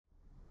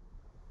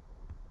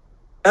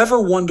Ever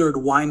wondered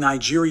why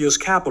Nigeria's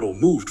capital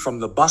moved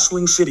from the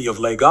bustling city of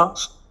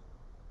Lagos?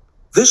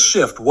 This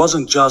shift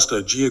wasn't just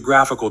a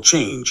geographical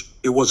change,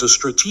 it was a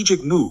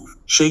strategic move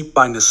shaped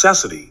by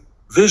necessity,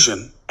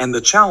 vision, and the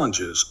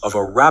challenges of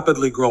a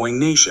rapidly growing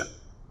nation.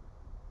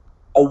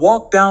 A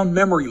walk down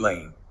memory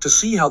lane to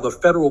see how the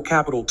Federal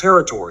Capital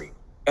Territory,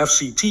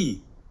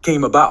 FCT,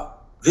 came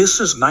about. This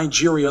is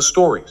Nigeria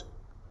Stories.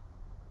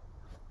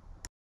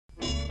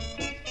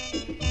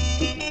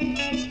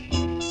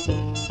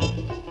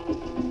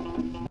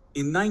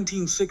 In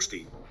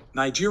 1960,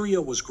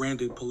 Nigeria was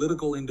granted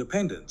political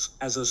independence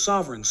as a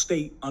sovereign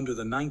state under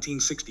the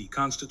 1960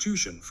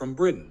 Constitution from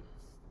Britain.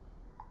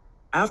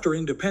 After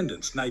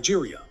independence,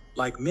 Nigeria,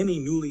 like many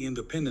newly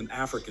independent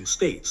African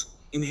states,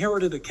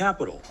 inherited a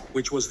capital,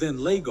 which was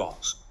then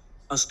Lagos,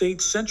 a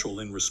state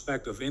central in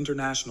respect of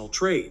international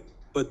trade,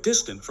 but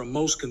distant from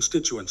most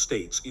constituent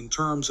states in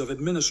terms of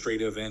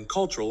administrative and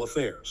cultural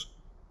affairs.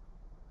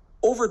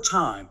 Over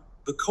time,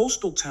 the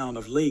coastal town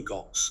of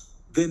Lagos,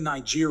 then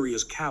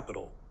Nigeria's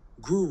capital,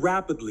 grew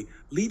rapidly,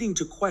 leading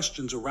to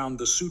questions around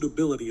the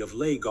suitability of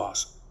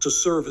Lagos to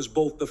serve as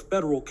both the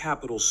federal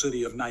capital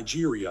city of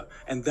Nigeria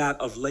and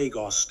that of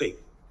Lagos State.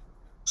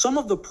 Some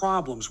of the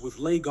problems with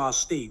Lagos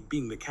State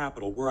being the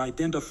capital were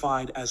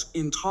identified as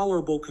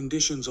intolerable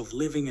conditions of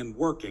living and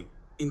working,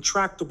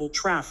 intractable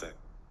traffic,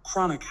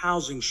 chronic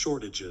housing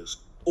shortages,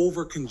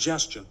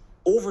 overcongestion,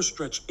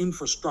 overstretched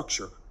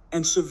infrastructure,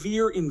 and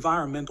severe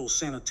environmental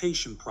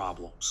sanitation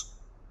problems.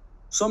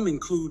 Some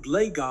include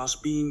Lagos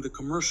being the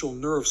commercial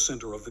nerve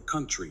center of the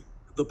country,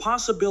 the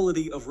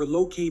possibility of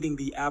relocating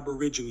the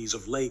Aborigines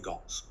of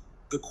Lagos,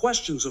 the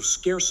questions of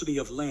scarcity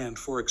of land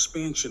for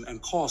expansion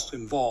and cost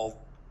involved,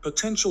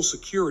 potential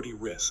security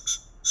risks,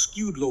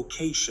 skewed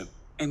location,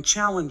 and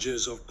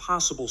challenges of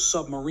possible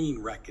submarine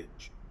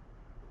wreckage.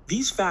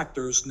 These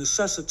factors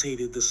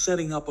necessitated the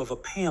setting up of a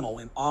panel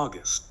in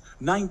August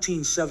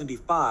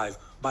 1975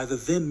 by the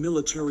then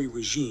military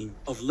regime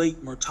of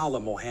late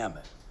Murtala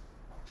Mohammed.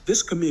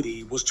 This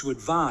committee was to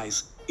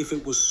advise if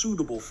it was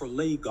suitable for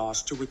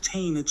Lagos to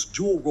retain its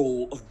dual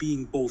role of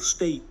being both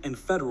state and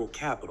federal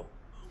capital,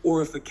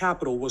 or if the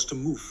capital was to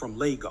move from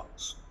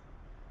Lagos.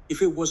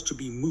 If it was to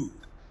be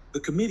moved,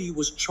 the committee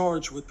was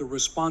charged with the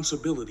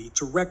responsibility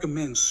to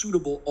recommend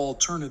suitable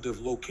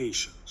alternative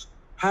locations,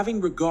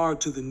 having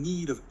regard to the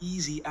need of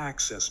easy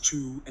access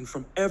to and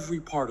from every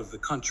part of the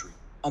country,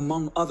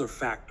 among other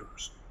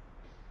factors.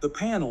 The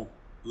panel,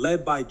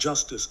 led by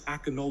Justice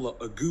Akinola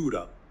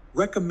Aguda,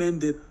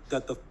 recommended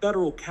that the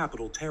Federal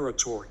Capital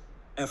Territory,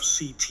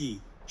 FCT,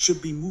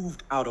 should be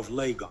moved out of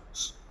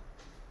Lagos.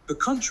 The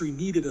country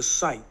needed a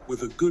site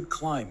with a good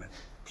climate,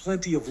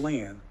 plenty of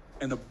land,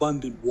 and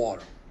abundant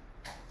water.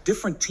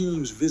 Different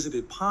teams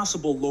visited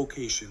possible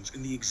locations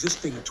in the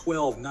existing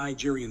 12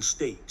 Nigerian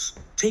states,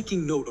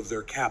 taking note of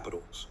their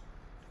capitals.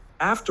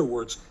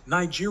 Afterwards,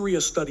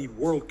 Nigeria studied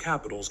world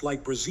capitals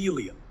like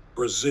Brasilia,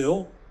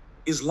 Brazil,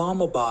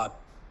 Islamabad,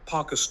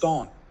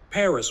 Pakistan,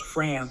 Paris,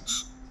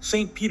 France,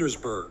 St.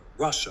 Petersburg,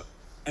 Russia,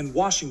 and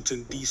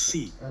Washington,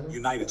 D.C.,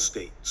 United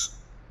States.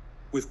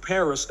 With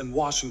Paris and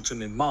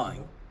Washington in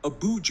mind,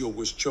 Abuja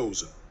was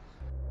chosen.